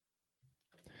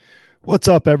What's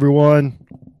up, everyone?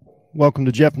 Welcome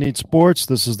to Jeff Needs Sports.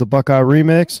 This is the Buckeye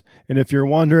Remix. And if you're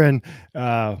wondering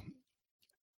how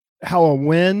a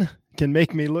win can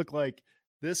make me look like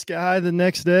this guy the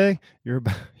next day, you're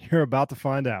about to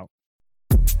find out.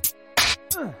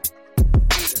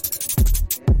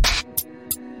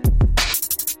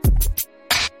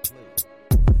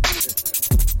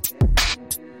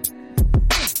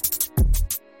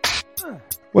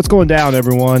 What's going down,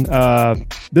 everyone?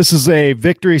 This is a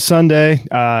victory Sunday.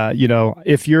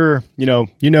 If you're, you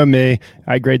know me,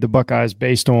 I grade the Buckeyes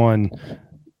based on,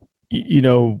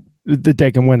 that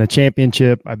they can win a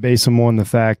championship. I base them on the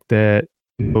fact that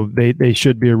they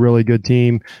should be a really good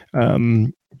team.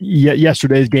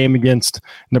 Yesterday's game against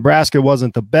Nebraska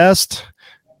wasn't the best.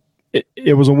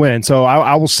 It was a win. So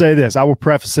I will say this. I will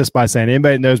preface this by saying,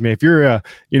 anybody that knows me, if you're a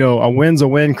win's a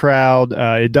win crowd,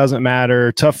 it doesn't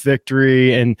matter, tough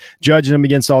victory, and judging them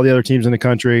against all the other teams in the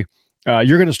country,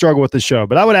 you're going to struggle with this show.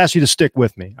 But I would ask you to stick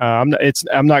with me. I'm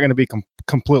not going to be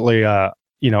completely out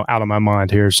of my mind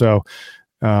here. So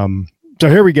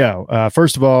here we go.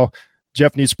 First of all,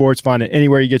 Jeff Needs Sports. Find it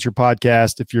anywhere you get your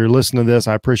podcast. If you're listening to this,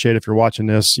 I appreciate it. If you're watching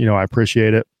this, I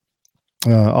appreciate it.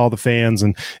 All the fans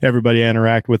and everybody I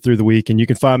interact with through the week. And you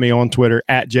can find me on Twitter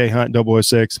at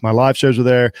jhunt006. My live shows are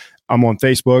there. I'm on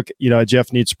Facebook, at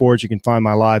Jeff Needs Sports. You can find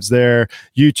my lives there.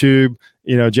 YouTube,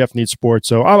 Jeff Needs Sports.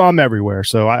 So I'm everywhere.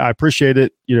 So I appreciate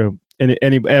it, and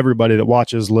everybody that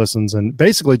watches, listens, and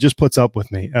basically just puts up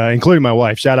with me, including my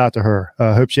wife. Shout out to her.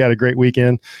 Hope she had a great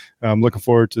weekend. I'm looking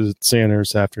forward to seeing her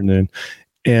this afternoon.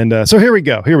 And so here we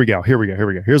go. Here's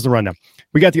the rundown.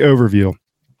 We got the overview.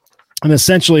 And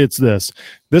essentially it's this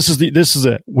is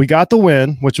it. We got the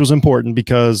win, which was important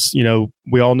because,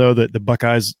 we all know that the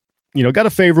Buckeyes, got a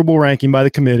favorable ranking by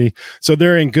the committee. So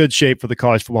they're in good shape for the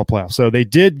college football playoff. So they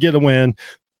did get a win.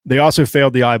 They also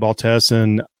failed the eyeball test.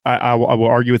 And I will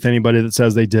argue with anybody that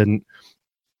says they didn't.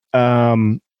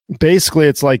 Basically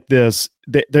it's like this.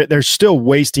 They're still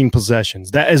wasting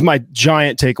possessions. That is my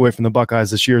giant takeaway from the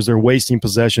Buckeyes this year is they're wasting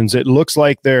possessions. It looks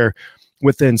like they're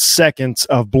within seconds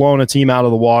of blowing a team out of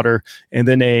the water, and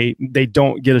then they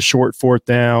don't get a short fourth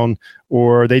down,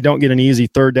 or they don't get an easy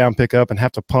third down pickup and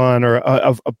have to punt, or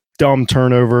a dumb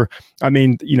turnover. I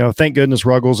mean, thank goodness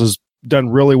Ruggles has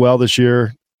done really well this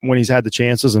year when he's had the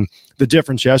chances. And the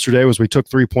difference yesterday was we took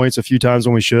 3 points a few times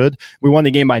when we should. We won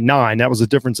the game by 9. That was the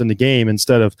difference in the game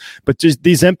but just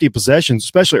these empty possessions,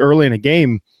 especially early in a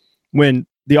game when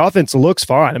the offense looks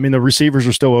fine. I mean, the receivers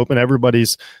are still open.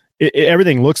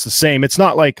 Everything looks the same. It's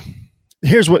not like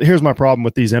here's my problem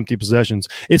with these empty possessions.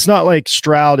 It's not like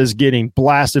Stroud is getting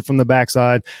blasted from the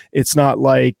backside. It's not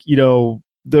like,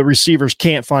 the receivers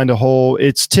can't find a hole.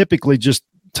 It's typically just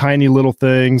tiny little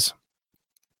things.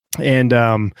 And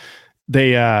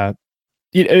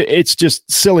it's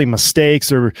just silly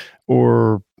mistakes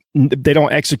or they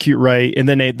don't execute right. And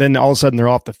then all of a sudden they're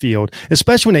off the field,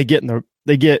 especially when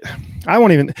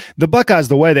the Buckeyes,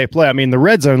 the way they play, I mean, the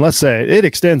red zone, let's say it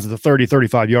extends to the 30,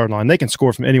 35 yard line. They can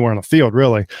score from anywhere on the field,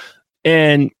 really.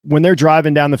 And when they're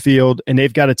driving down the field and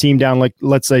they've got a team down, like,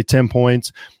 let's say 10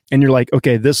 points, and you're like,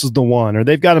 okay, this is the one, or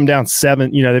they've got them down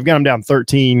 7, they've got them down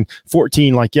 13,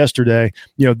 14, like yesterday,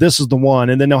 this is the one.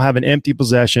 And then they'll have an empty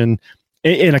possession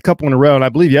in a couple in a row. And I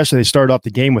believe yesterday they started off the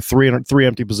game with three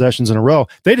empty possessions in a row.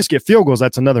 They just get field goals.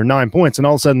 That's another 9 points. And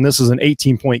all of a sudden this is an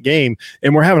 18-point game.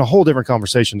 And we're having a whole different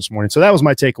conversation this morning. So that was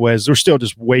my takeaway is they're still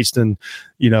just wasting,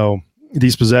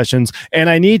 these possessions. And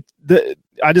I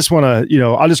just want to,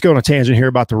 I'll just go on a tangent here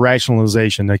about the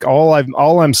rationalization. Like all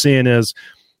I'm seeing is,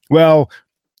 well,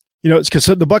 it's because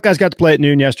the Buckeyes got to play at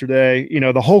noon yesterday.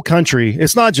 The whole country,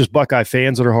 it's not just Buckeye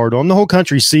fans that are hard on. The whole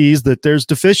country sees that there's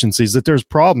deficiencies, that there's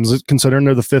problems, considering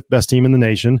they're the 5th best team in the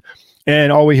nation.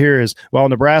 And all we hear is, well,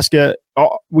 Nebraska,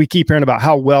 we keep hearing about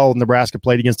how well Nebraska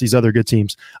played against these other good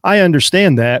teams. I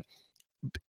understand that.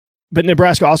 But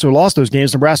Nebraska also lost those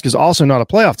games. Nebraska is also not a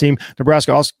playoff team.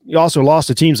 Nebraska also lost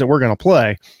to teams that we're going to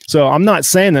play. So I'm not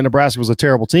saying that Nebraska was a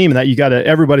terrible team and that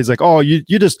everybody's like, oh,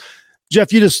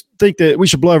 Jeff, you just think that we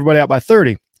should blow everybody out by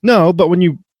 30. No,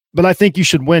 but I think you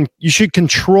should win. You should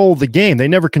control the game. They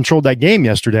never controlled that game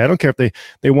yesterday. I don't care if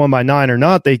they won by 9 or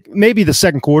not. Maybe the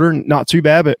second quarter, not too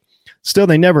bad, but still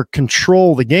they never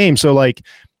control the game. So like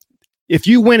if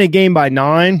you win a game by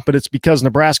 9, but it's because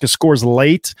Nebraska scores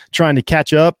late trying to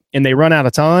catch up and they run out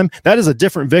of time, that is a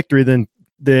different victory than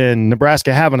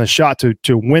Nebraska having a shot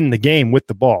to win the game with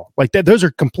the ball. Like that, those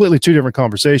are completely two different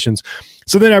conversations.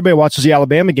 So then everybody watches the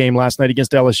Alabama game last night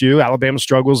against LSU. Alabama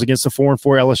struggles against the 4-4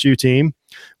 LSU team.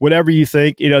 Whatever you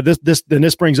think,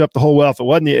 this brings up the whole, well,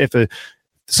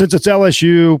 since it's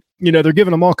LSU, they're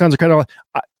giving them all kinds of credit.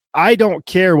 I don't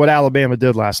care what Alabama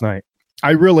did last night.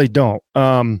 I really don't.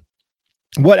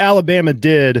 What Alabama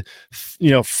did,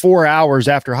 4 hours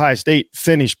after Ohio State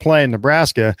finished playing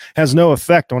Nebraska has no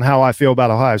effect on how I feel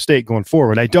about Ohio State going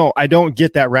forward. I don't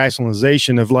get that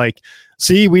rationalization of like,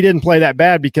 see, we didn't play that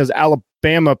bad because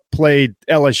Alabama played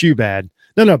LSU bad.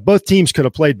 No, both teams could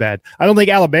have played bad. I don't think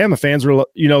Alabama fans were,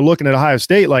 looking at Ohio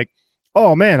State like,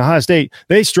 oh man, Ohio State,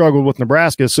 they struggled with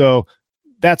Nebraska, so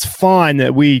that's fine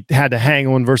that we had to hang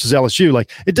on versus LSU.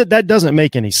 Like that doesn't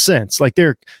make any sense. Like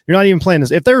you're not even playing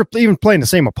this. If they're even playing the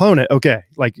same opponent, okay.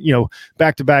 Like,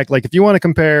 back to back, like if you want to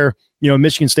compare,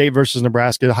 Michigan State versus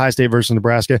Nebraska, Ohio State versus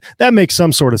Nebraska, that makes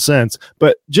some sort of sense.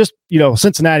 But just,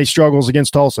 Cincinnati struggles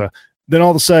against Tulsa. Then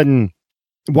all of a sudden,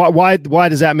 why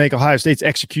does that make Ohio State's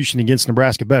execution against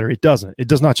Nebraska better? It doesn't. It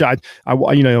does not. I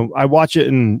watch it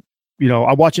and,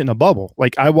 I watch it in a bubble.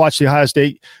 Like I watch the Ohio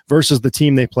State versus the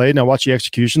team they played, and I watch the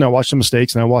execution, I watch the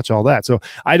mistakes, and I watch all that. So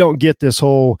I don't get this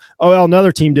whole,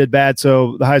 another team did bad,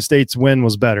 so the Ohio State's win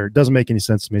was better. It doesn't make any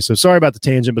sense to me. So sorry about the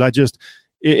tangent, but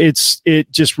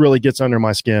it just really gets under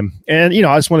my skin. And,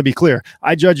 I just want to be clear.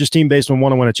 I judge this team based on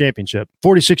want to win a championship.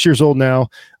 46 years old now.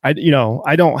 I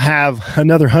don't have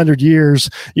another 100 years,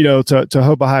 to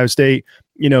hope Ohio State,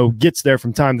 gets there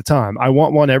from time to time. I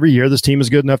want one every year. This team is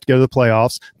good enough to go to the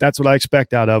playoffs. That's what I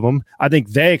expect out of them. I think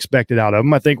they expect it out of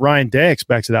them. I think Ryan Day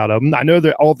expects it out of them. I know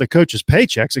that all of the coaches'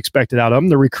 paychecks expect it out of them.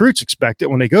 The recruits expect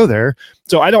it when they go there.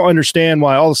 So I don't understand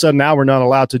why all of a sudden now we're not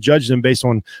allowed to judge them based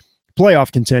on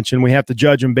playoff contention. We have to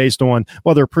judge them based on,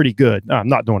 well, they're pretty good. No, I'm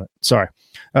not doing it. Sorry.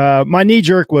 My knee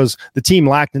jerk was the team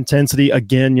lacked intensity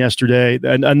again yesterday.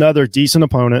 Another decent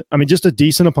opponent. I mean, just a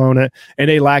decent opponent, and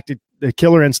they lacked the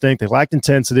killer instinct. They lacked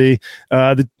intensity.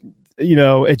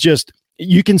 It just,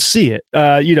 you can see it.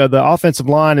 The offensive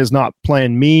line is not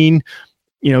playing mean.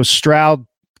 Stroud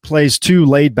plays too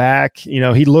laid back.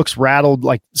 He looks rattled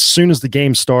like as soon as the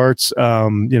game starts.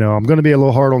 I'm going to be a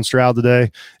little hard on Stroud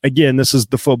today. Again, this is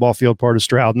the football field part of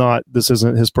Stroud, this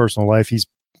isn't his personal life. He's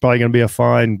probably going to be a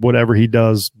fine, whatever he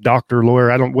does, doctor,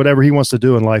 lawyer, whatever he wants to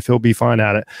do in life, he'll be fine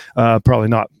at it. Probably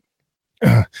not.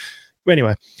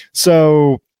 Anyway,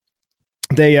 so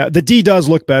the D does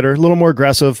look better, a little more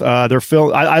aggressive. They're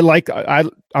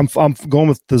I'm going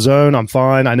with the zone. I'm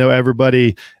fine. I know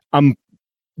everybody.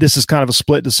 This is kind of a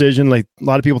split decision. Like a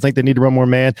lot of people think they need to run more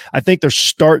man. I think they're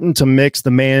starting to mix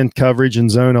the man coverage and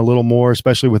zone a little more,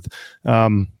 especially with,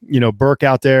 Burke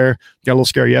out there. Got a little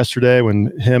scary yesterday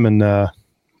when him and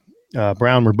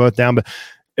Brown were both down, but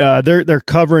they're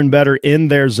covering better in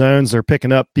their zones. They're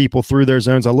picking up people through their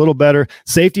zones a little better.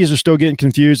 Safeties are still getting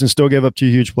confused and still give up 2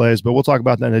 huge plays, but we'll talk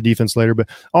about that in the defense later. But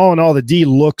all in all, the D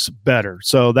looks better.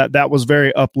 So that was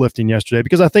very uplifting yesterday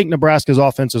because I think Nebraska's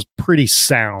offense is pretty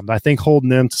sound. I think holding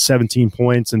them to 17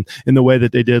 points and in the way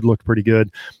that they did looked pretty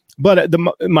good. But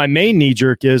my main knee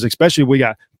jerk is, especially we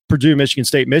got Purdue, Michigan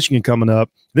State, Michigan coming up.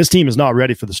 This team is not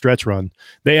ready for the stretch run.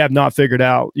 They have not figured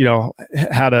out,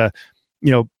 how to,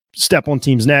 step on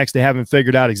teams next. They haven't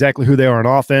figured out exactly who they are on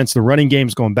offense. The running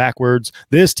game's going backwards.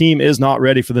 This team is not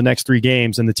ready for the next 3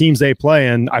 games, and the teams they play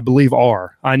in, I believe,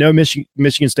 are. I know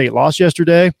Michigan State lost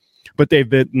yesterday, but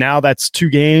now that's 2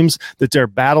 games that they're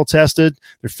battle tested.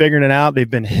 They're figuring it out. They've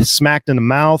been smacked in the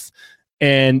mouth,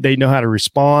 and they know how to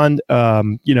respond.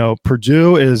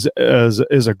 Purdue is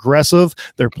aggressive.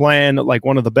 They're playing like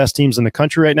one of the best teams in the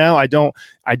country right now. I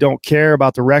don't care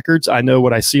about the records. I know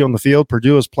what I see on the field.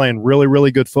 Purdue is playing really, really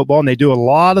good football, and they do a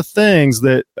lot of things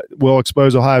that will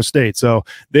expose Ohio State. So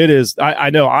it is.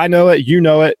 I know it. You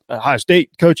know it. Ohio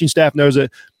State coaching staff knows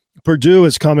it. Purdue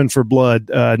is coming for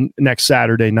blood next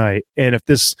Saturday night, and if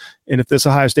this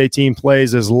Ohio State team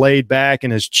plays as laid back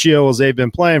and as chill as they've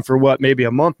been playing for maybe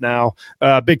a month now,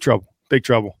 big trouble.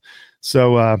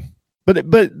 So, but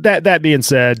that being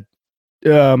said,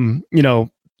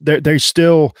 they're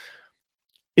still.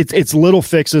 It's little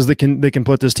fixes that can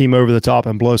put this team over the top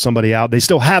and blow somebody out. They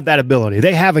still have that ability.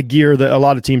 They have a gear that a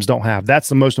lot of teams don't have. That's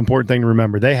the most important thing to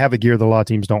remember. They have a gear that a lot of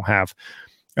teams don't have.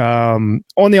 On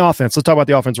the offense, let's talk about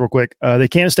the offense real quick. They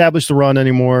can't establish the run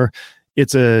anymore.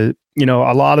 It's a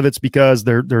lot of it's because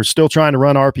they're still trying to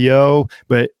run RPO,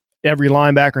 but every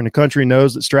linebacker in the country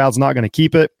knows that Stroud's not going to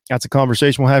keep it. That's a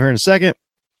conversation we'll have here in a second.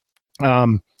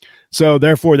 So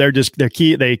therefore, they read their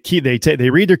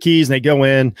keys and they go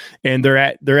in and they're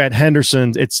at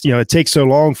Henderson's. It's it takes so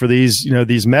long for these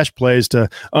mesh plays to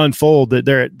unfold that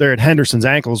they're at Henderson's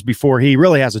ankles before he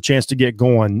really has a chance to get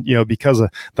going. Because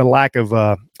of the lack of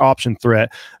option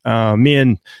threat. Me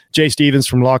and Jay Stevens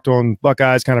from Locked On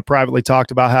Buckeyes kind of privately talked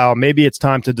about how maybe it's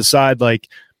time to decide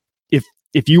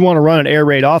if you want to run an air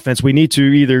raid offense, we need to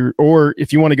either, or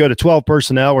if you want to go to 12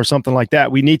 personnel or something like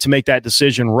that, we need to make that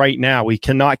decision right now. We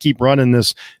cannot keep running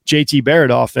this JT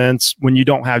Barrett offense when you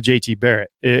don't have JT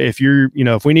Barrett. If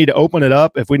if we need to open it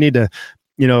up, if we need to,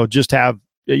 just have,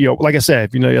 like I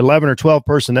said, if 11 or 12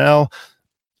 personnel,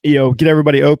 get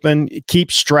everybody open,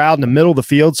 keep Stroud in the middle of the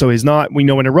field. So he's not, when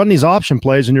you run these option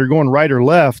plays and you're going right or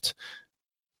left,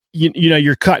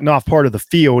 you're cutting off part of the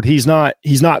field. He's not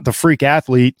the freak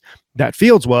athlete that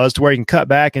Fields was, to where he can cut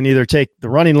back and either take the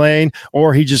running lane,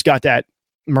 or he just got that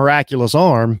miraculous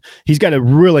arm. He's got a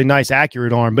really nice,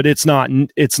 accurate arm, but it's not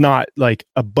like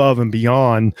above and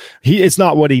beyond. It's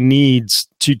not what he needs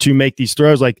to make these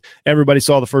throws. Like everybody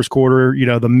saw the first quarter,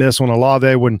 the miss on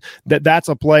Olave, when that's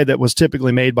a play that was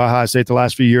typically made by Ohio State the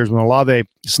last few years. When Olave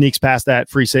sneaks past that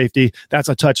free safety, that's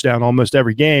a touchdown almost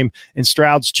every game. And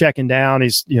Stroud's checking down,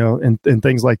 he's, and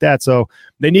things like that. So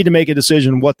they need to make a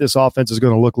decision what this offense is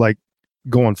going to look like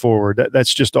going forward.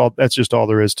 That's just all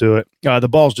there is to it. The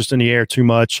ball's just in the air too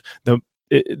much.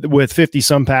 With 50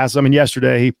 some passes. I mean,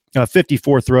 yesterday,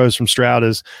 54 throws from Stroud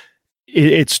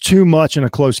it's too much in a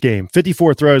close game.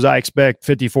 54 throws, I expect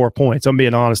 54 points. I'm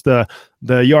being honest. The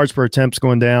yards per attempt's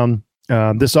going down.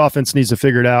 This offense needs to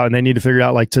figure it out, and they need to figure it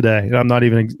out like today. And I'm not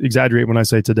even exaggerating when I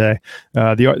say today.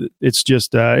 It's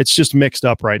just mixed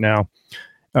up right now.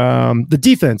 The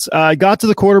defense got to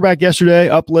the quarterback yesterday,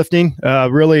 uplifting,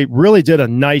 really did a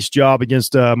nice job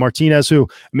against Martinez, who,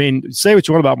 I mean, say what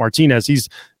you want about Martinez. He's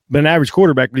been an average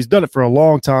quarterback, but he's done it for a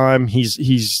long time.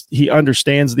 He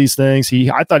understands these things.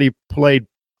 I thought he played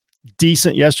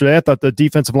decent yesterday. I thought the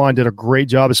defensive line did a great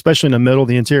job, especially in the middle.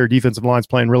 The interior defensive line's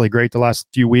playing really great the last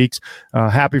few weeks.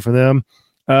 Happy for them.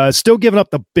 Still giving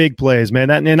up the big plays, man.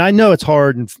 And I know it's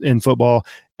hard in football.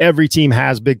 Every team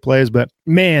has big plays, but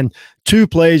man, 2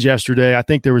 plays yesterday. I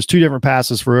think there was 2 different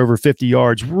passes for over 50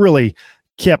 yards. Really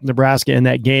kept Nebraska in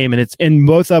that game, and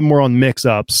both of them were on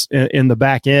mix-ups in the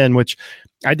back end, which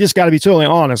I just got to be totally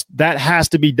honest. That has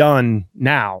to be done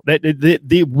now.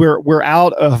 We're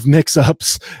out of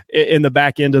mix-ups in the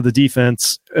back end of the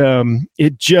defense.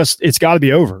 It's got to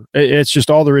be over. It's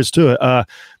just all there is to it.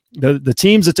 The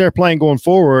teams that they're playing going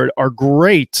forward are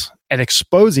great at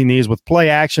exposing these with play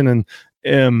action and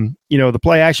the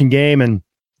play action game, and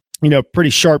pretty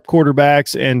sharp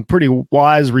quarterbacks and pretty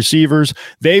wise receivers.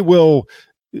 They will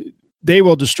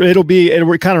destroy. It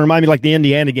would kind of remind me like the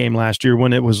Indiana game last year,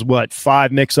 when it was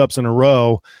 5 mix-ups in a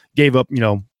row, gave up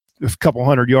a couple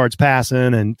hundred yards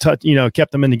passing and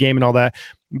kept them in the game and all that.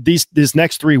 These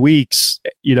next 3 weeks,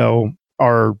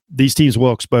 these teams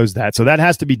will expose that. So that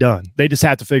has to be done. They just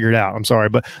have to figure it out. I'm sorry.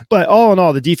 But all in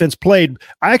all, the defense played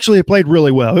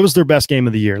really well. It was their best game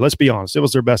of the year. Let's be honest. It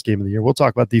was their best game of the year. We'll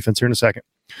talk about defense here in a second.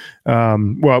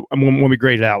 When we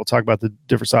grade it out, we'll talk about the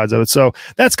different sides of it. So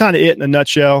that's kind of it in a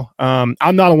nutshell. I'm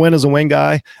not a win as a win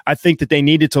guy. I think that they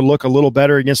needed to look a little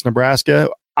better against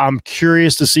Nebraska. I'm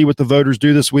curious to see what the voters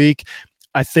do this week.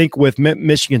 I think with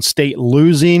Michigan State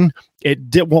losing,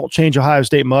 it won't change Ohio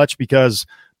State much, because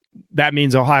that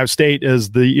means Ohio State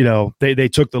is they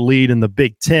took the lead in the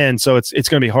Big Ten, so it's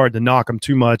going to be hard to knock them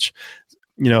too much,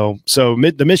 So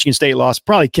the Michigan State loss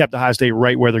probably kept Ohio State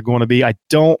right where they're going to be.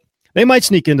 They might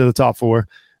sneak into the top 4.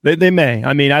 They may.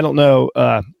 I mean, I don't know.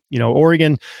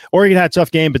 Oregon had a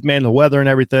tough game, but man, the weather and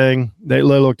everything, they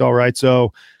looked all right.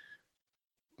 So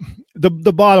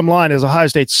the bottom line is Ohio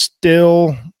State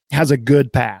still has a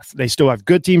good path. They still have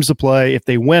good teams to play. If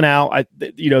they win out,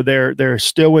 they're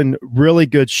still in really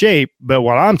good shape. But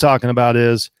what I'm talking about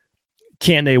is,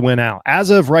 can they win out? As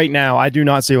of right now, I do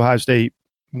not see Ohio State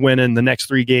winning the next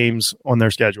 3 games on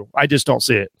their schedule. I just don't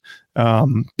see it,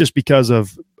 just because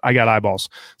of I got eyeballs.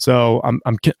 So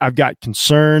I've got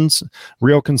concerns,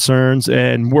 real concerns,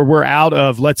 and we're out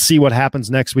of let's see what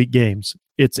happens next week games.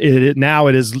 Now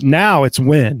it's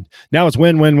win. Now it's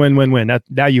win.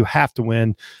 Now you have to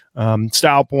win.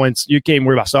 Style points. You can't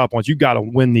worry about style points. You got to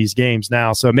win these games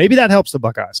now. So maybe that helps the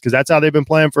Buckeyes, because that's how they've been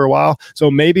playing for a while.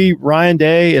 So maybe Ryan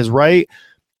Day is right,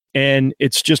 and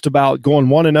it's just about going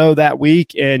 1-0 that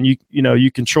week, and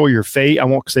you control your fate. I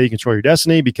won't say you control your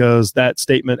destiny, because that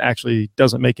statement actually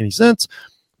doesn't make any sense.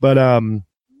 But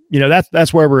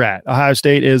that's where we're at. Ohio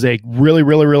State is a really,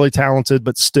 really, really talented,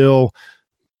 but still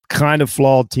kind of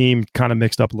flawed team, kind of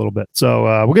mixed up a little bit. So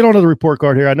we'll get on to the report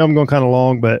card here. I know I'm going kind of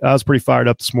long, but I was pretty fired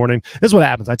up this morning. This is what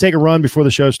happens. I take a run before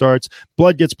the show starts,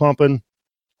 blood gets pumping,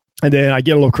 and then I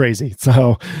get a little crazy.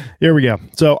 So here we go.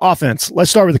 So offense, let's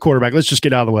start with the quarterback. Let's just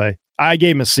get out of the way. I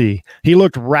gave him a C. He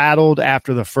looked rattled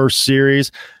after the first series.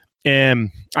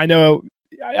 And I know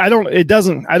I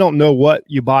don't know what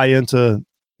you buy into,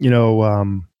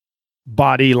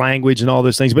 body language and all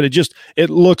those things, but it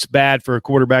looks bad for a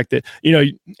quarterback that,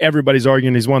 everybody's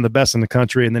arguing he's one of the best in the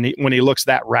country. And then when he looks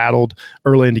that rattled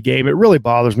early in the game, it really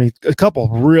bothers me. A couple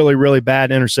really, really bad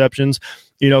interceptions.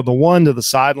 The one to the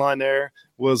sideline there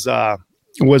was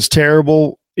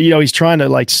terrible. He's trying to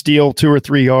like steal 2 or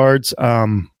 3 yards.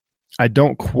 I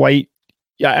don't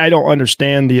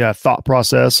understand the thought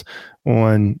process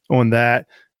on that.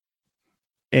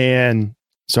 And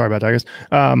sorry about that,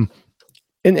 guys.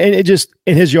 And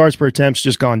his yards per attempt's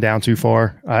just gone down too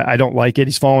far. I don't like it.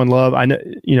 He's fallen in love. I know,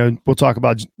 we'll talk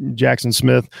about Jackson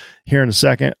Smith here in a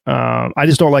second. I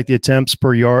just don't like the attempts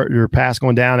per yard or pass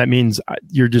going down. That means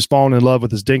you're just falling in love with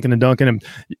this dinking and dunking.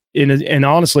 And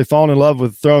honestly, falling in love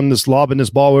with lobbing this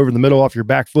ball over the middle off your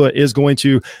back foot is going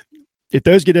to, if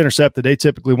those get intercepted, they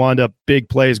typically wind up big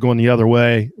plays going the other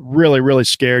way. Really, really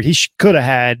scared. He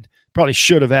probably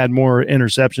should have had more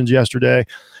interceptions yesterday.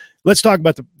 Let's talk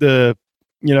about the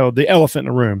elephant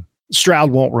in the room.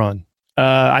 Stroud won't run.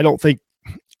 I don't think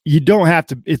you don't have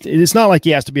to. It's not like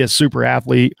he has to be a super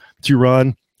athlete to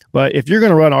run. But if you're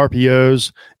going to run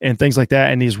RPOs and things like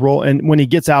that, and when he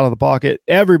gets out of the pocket,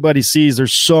 everybody sees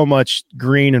there's so much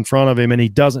green in front of him, and he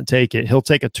doesn't take it. He'll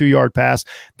take a 2-yard pass.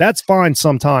 That's fine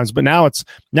sometimes, but now it's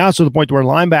to the point where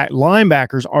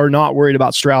linebackers are not worried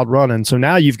about Stroud running. So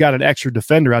now you've got an extra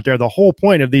defender out there. The whole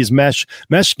point of these mesh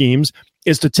schemes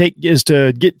is to take a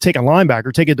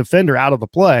linebacker, take a defender out of the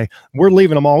play. We're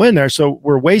leaving them all in there, so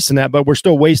we're wasting that, but we're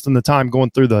still wasting the time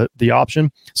going through the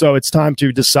option. So it's time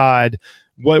to decide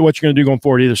what you're going to do going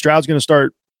forward. Either Stroud's going to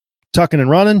start tucking and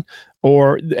running,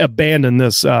 or abandon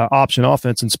this option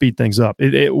offense and speed things up.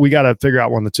 We got to figure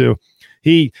out one of the two.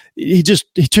 He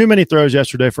too many throws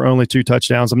yesterday for only 2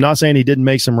 touchdowns. I'm not saying he didn't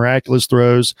make some miraculous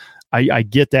throws. I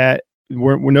get that.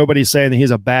 We're nobody's saying that he's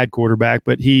a bad quarterback,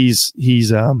 but he's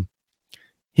kind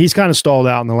of stalled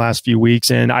out in the last few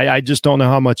weeks, and I just don't know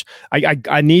how much.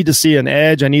 I need to see an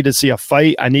edge. I need to see a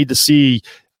fight. I need to see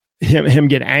him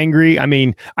get angry. I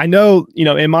mean, I know,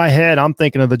 in my head, I'm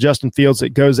thinking of the Justin Fields that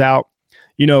goes out,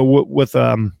 with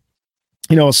a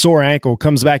sore ankle,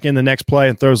 comes back in the next play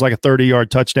and throws like a 30-yard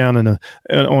touchdown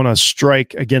on a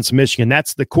strike against Michigan.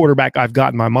 That's the quarterback I've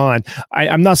got in my mind.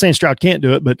 I'm not saying Stroud can't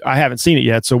do it, but I haven't seen it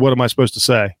yet. So what am I supposed to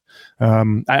say?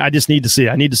 I just need to see it.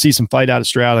 I need to see some fight out of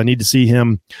Stroud. I need to see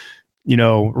him,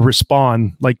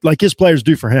 respond like his players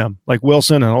do for him, like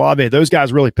Wilson and Olave. Those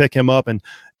guys really pick him up and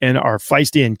are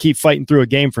feisty and keep fighting through a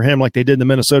game for him like they did in the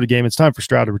Minnesota game. It's time for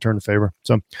Stroud to return the favor.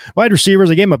 So wide receivers,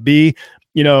 I gave him a B.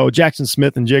 Jackson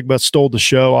Smith and Jigba stole the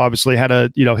show, obviously had a,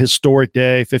 historic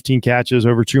day, 15 catches,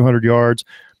 over 200 yards.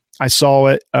 I saw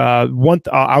it. A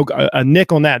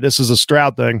nick on that. This is a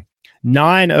Stroud thing.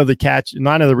 9 of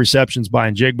the receptions by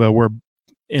Njigba were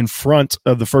in front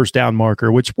of the first down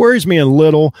marker, which worries me a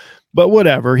little, but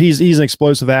whatever. He's an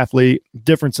explosive athlete.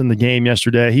 Difference in the game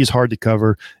yesterday. He's hard to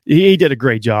cover. He did a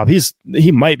great job.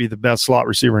 He might be the best slot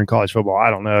receiver in college football. I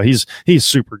don't know. He's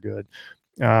super good.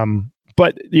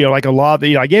 But like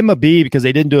Olave, I gave him a B because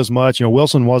they didn't do as much.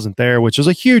 Wilson wasn't there, which is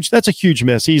that's a huge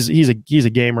miss. He's a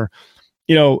gamer.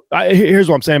 Here's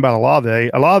what I'm saying about Olave.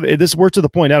 We're to the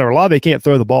point now. Olave can't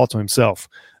throw the ball to himself.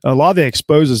 Olave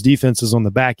exposes defenses on the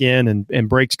back end and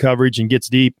breaks coverage and gets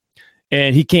deep.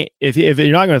 And he can't. If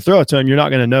you're not going to throw it to him, you're not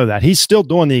going to know that. He's still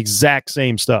doing the exact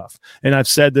same stuff. And I've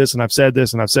said this, and I've said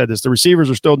this, and I've said this. The receivers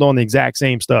are still doing the exact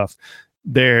same stuff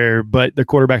there, but the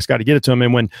quarterback's got to get it to him.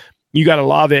 And when you got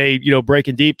Olave,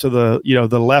 breaking deep to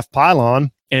the left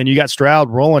pylon, and you got Stroud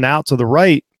rolling out to the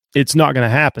right, it's not going to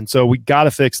happen. So we got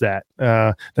to fix that.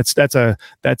 That's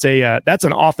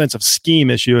an offensive scheme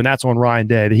issue, and that's on Ryan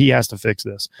Day that he has to fix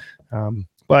this.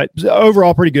 But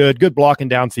overall, pretty good blocking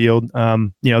downfield.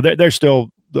 They're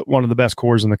still one of the best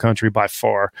cores in the country by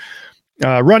far.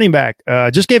 Running back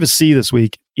just gave a C this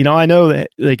week. I know that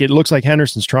it looks like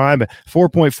Henderson's trying, but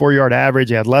 4.4 yard average.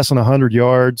 He had less than 100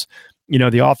 yards.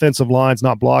 The offensive line's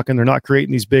not blocking. They're not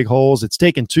creating these big holes. It's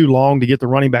taken too long to get the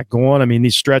running back going. I mean,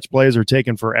 these stretch plays are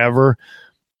taking forever.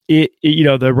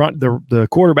 The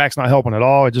quarterback's not helping at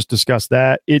all. I just discussed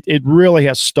that. It really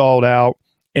has stalled out,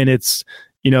 and it's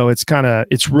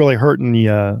really hurting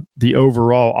the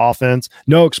overall offense.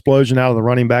 No explosion out of the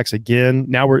running backs again.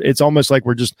 Now it's almost like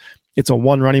it's a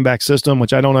one running back system,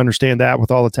 which I don't understand that with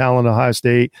all the talent at Ohio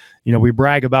State. We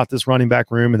brag about this running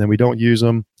back room and then we don't use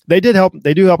them. They do help in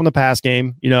the pass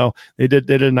game. They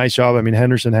did a nice job. I mean,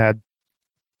 Henderson had,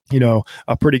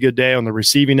 a pretty good day on the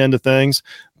receiving end of things,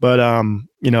 but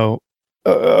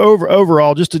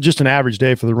overall, just an average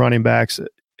day for the running backs.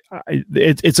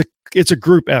 it's a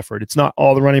group effort. It's not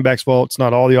all the running backs' fault. It's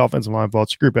not all the offensive line fault.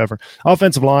 It's a group effort.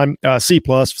 Offensive line, C+,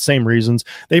 same reasons.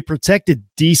 They protected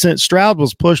decent. Stroud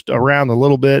was pushed around a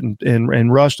little bit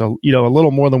and rushed a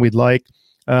little more than we'd like.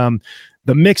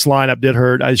 The mixed lineup did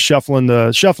hurt. Shuffling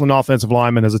offensive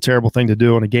linemen is a terrible thing to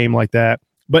do in a game like that.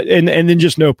 But and then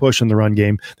just no push in the run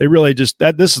game. They really this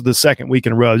is the second week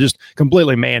in a row, just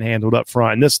completely manhandled up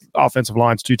front. And this offensive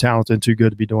line's too talented and too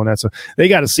good to be doing that. So they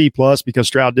got a C+ because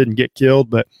Stroud didn't get killed,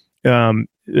 but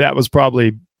that was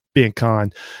probably being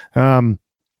kind.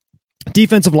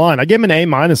 Defensive line, I gave them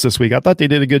an A- this week. I thought they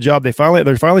did a good job. They're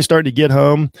finally starting to get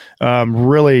home.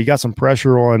 Really got some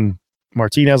pressure on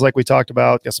Martinez, like we talked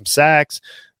about. Got some sacks.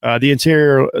 The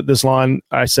interior, this line,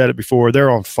 I said it before,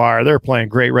 they're on fire. They're playing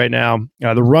great right now.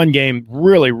 The run game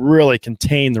really, really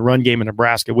contained the run game in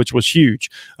Nebraska, which was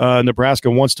huge. Nebraska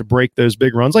wants to break those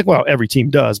big runs, like, well, every team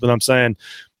does. But I'm saying,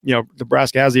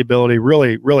 Nebraska has the ability,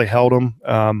 really, really held them.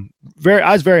 I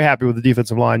was very happy with the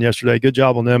defensive line yesterday. Good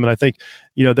job on them. And I think,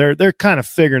 they're kind of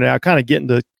figuring it out, kind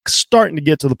of starting to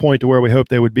get to the point to where we hope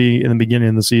they would be in the beginning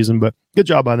of the season, but good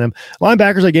job on them.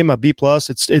 Linebackers, I gave them a B+.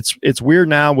 It's weird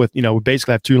now with, we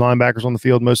basically have two linebackers on the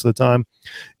field most of the time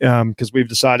because we've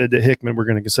decided that Hickman, we're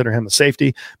going to consider him a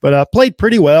safety, but played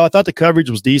pretty well. I thought the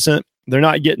coverage was decent. They're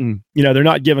not getting, they're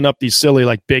not giving up these silly,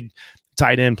 like big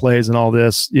tight end plays and all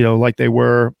this, like they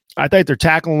were. I think they're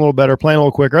tackling a little better, playing a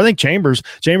little quicker. I think Chambers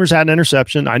had an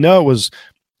interception. I know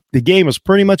the game was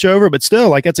pretty much over, but still,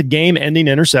 like, that's a game-ending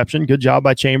interception. Good job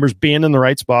by Chambers being in the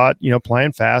right spot,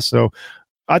 playing fast. So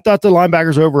I thought the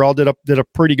linebackers overall did a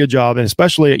pretty good job, and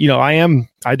especially,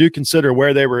 I do consider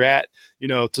where they were at,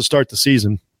 to start the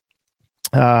season.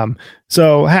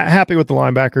 So happy with the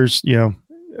linebackers.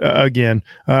 Again,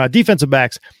 defensive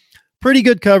backs, pretty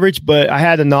good coverage, but I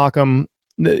had to knock them.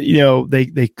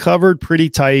 They covered pretty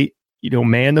tight,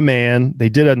 man to man. They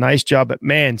did a nice job, but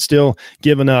man, still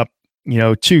giving up,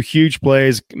 two huge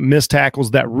plays, missed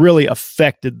tackles that really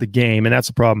affected the game. And that's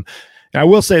a problem. And I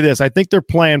will say this, I think they're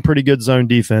playing pretty good zone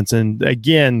defense. And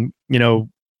again,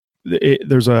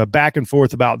 there's a back and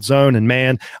forth about zone and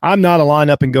man. I'm not a line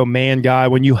up and go man guy.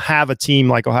 When you have a team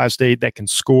like Ohio State that can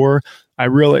score, I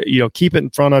really, keep it in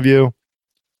front of you.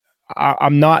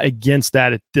 I'm not against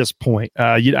that at this point.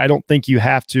 I don't think you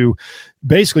have to.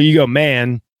 Basically, you go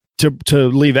man to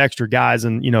leave extra guys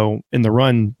and in the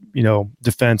run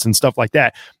defense and stuff like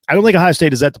that. I don't think Ohio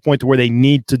State is at the point to where they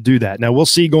need to do that. Now we'll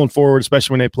see going forward,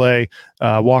 especially when they play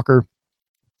Walker.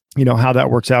 How that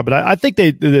works out. But I think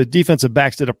the defensive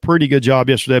backs did a pretty good job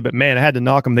yesterday. But man, I had to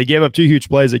knock them. They gave up two huge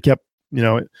plays that kept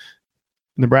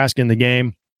Nebraska in the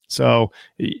game. So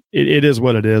it is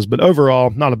what it is. But overall,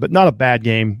 not a bad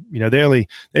game. They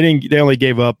only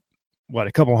gave up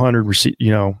a couple hundred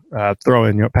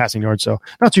throwing passing yards. So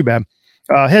not too bad.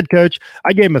 Head coach,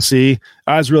 I gave him a C.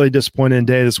 I was really disappointed in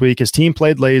Day this week. His team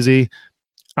played lazy.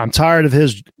 I'm tired of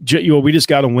his we just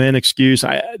got to win excuse.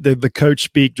 The coach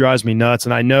speak drives me nuts,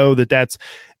 and I know that's.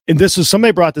 And this is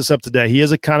somebody brought this up today. He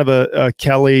is a kind of a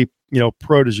Kelly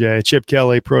protege, Chip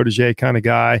Kelly protege kind of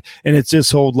guy. And it's this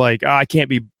whole I can't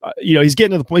be, he's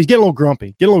getting to the point, he's getting a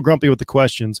little grumpy with the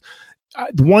questions.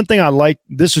 The one thing I like,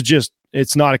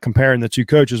 it's not a comparing the two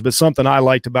coaches, but something I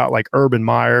liked about Urban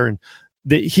Meyer, and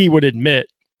that he would admit,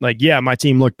 yeah, my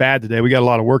team looked bad today. We got a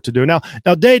lot of work to do. Now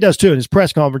Day does too. In his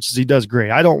press conferences, he does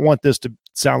great. I don't want this to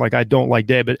sound like I don't like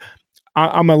Day, but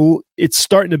it's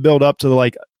starting to build up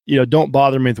to don't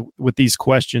bother me with these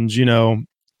questions, you're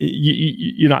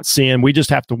not seeing we just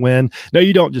have to win. No,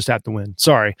 you don't just have to win.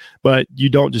 Sorry, but you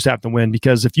don't just have to win,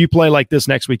 because if you play like this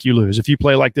next week, you lose. If you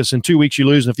play like this in 2 weeks, you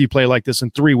lose. And if you play like this in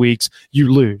 3 weeks,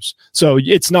 you lose. So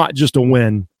it's not just a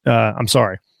win. I'm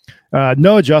sorry.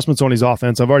 No adjustments on his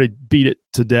offense. I've already beat it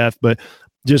to death, but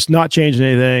just not changing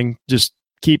anything. Just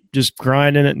keep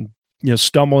grinding it and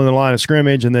stumble in the line of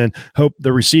scrimmage, and then hope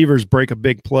the receivers break a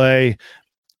big play.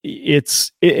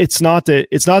 It's not that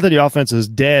the offense is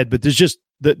dead, but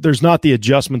there's not the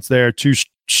adjustments there to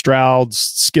Stroud's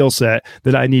skill set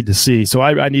that I need to see. So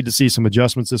I need to see some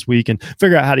adjustments this week and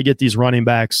figure out how to get these running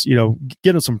backs,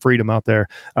 get them some freedom out there.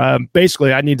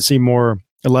 Basically, I need to see more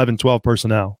 11, 12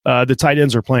 personnel. The tight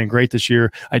ends are playing great this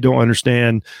year. I don't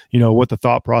understand, what the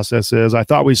thought process is. I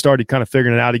thought we started kind of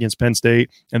figuring it out against Penn State,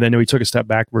 and then we took a step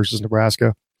back versus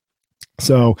Nebraska.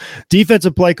 So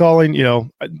defensive play calling,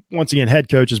 once again, head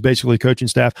coach is basically coaching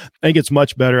staff. I think it's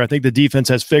much better. I think the defense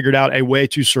has figured out a way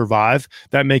to survive.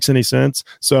 If that makes any sense.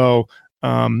 So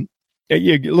a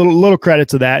little credit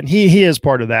to that. And he is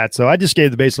part of that. So I just gave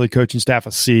the basically coaching staff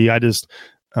a C. I just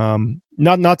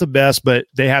not the best, but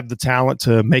they have the talent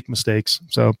to make mistakes.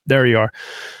 So there you are.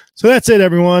 So that's it,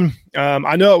 everyone.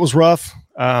 I know it was rough.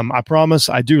 I promise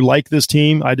I do like this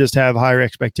team. I just have higher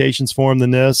expectations for them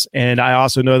than this. And I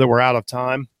also know that we're out of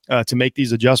time to make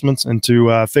these adjustments and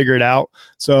to figure it out.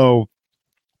 So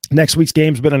next week's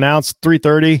game's been announced,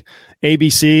 3:30,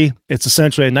 ABC. It's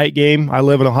essentially a night game. I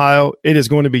live in Ohio. It is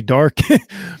going to be dark.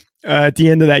 At the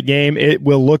end of that game, it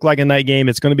will look like a night game.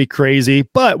 It's going to be crazy.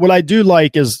 But what I do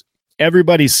like is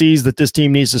everybody sees that this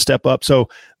team needs to step up. So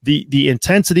the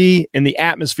intensity and the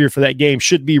atmosphere for that game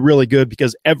should be really good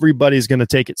because everybody's going to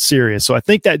take it serious. So I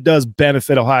think that does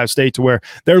benefit Ohio State to where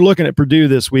they're looking at Purdue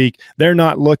this week. They're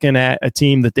not looking at a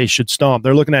team that they should stomp.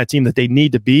 They're looking at a team that they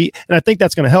need to beat. And I think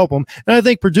that's going to help them. And I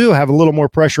think Purdue have a little more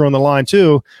pressure on the line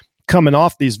too, coming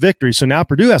off these victories. So now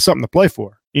Purdue has something to play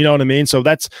for. You know what I mean? So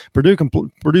that's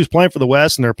Purdue's playing for the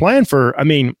West, and they're playing for,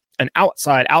 an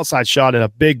outside shot at a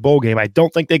big bowl game. I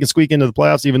don't think they can squeak into the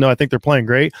playoffs, even though I think they're playing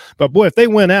great. But boy, if they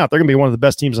win out, they're going to be one of the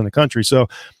best teams in the country. So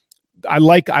I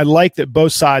like that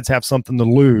both sides have something to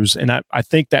lose, and I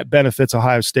think that benefits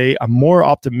Ohio State. I'm more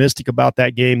optimistic about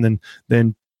that game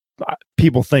than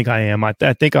people think I am. I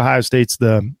think Ohio State's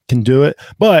can do it.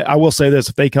 But I will say this: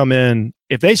 if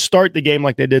they start the game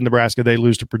like they did in Nebraska, they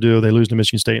lose to Purdue, they lose to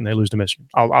Michigan State, and they lose to Michigan.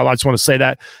 I just want to say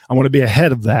that. I want to be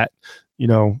ahead of that,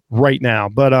 right now.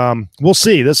 But we'll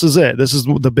see. This is it. This is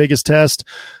the biggest test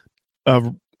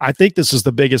I think this is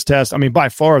the biggest test. I mean, by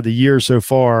far of the year so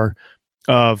far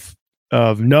of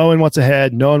knowing what's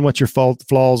ahead, knowing what your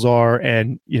flaws are,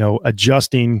 and,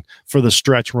 adjusting for the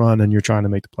stretch run, and you're trying to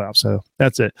make the playoffs. So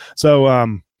that's it.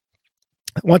 So,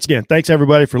 once again, thanks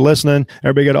everybody for listening.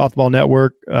 Everybody go to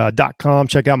offtheballnetwork.com.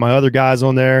 Check out my other guys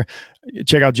on there.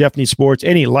 Check out Jeff Needs Sports.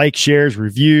 Any likes, shares,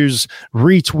 reviews,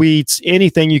 retweets,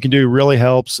 anything you can do really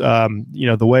helps.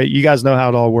 The way you guys know how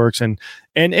it all works, and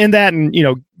get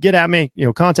at me,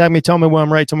 contact me, tell me where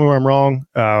I'm right, tell me where I'm wrong.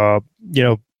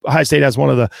 Ohio State has one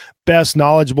of the best,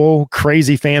 knowledgeable,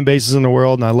 crazy fan bases in the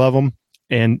world, and I love them.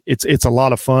 And it's a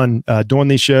lot of fun doing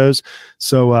these shows.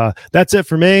 So that's it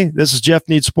for me. This is Jeff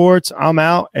Needs Sports. I'm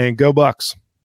out, and go Bucks.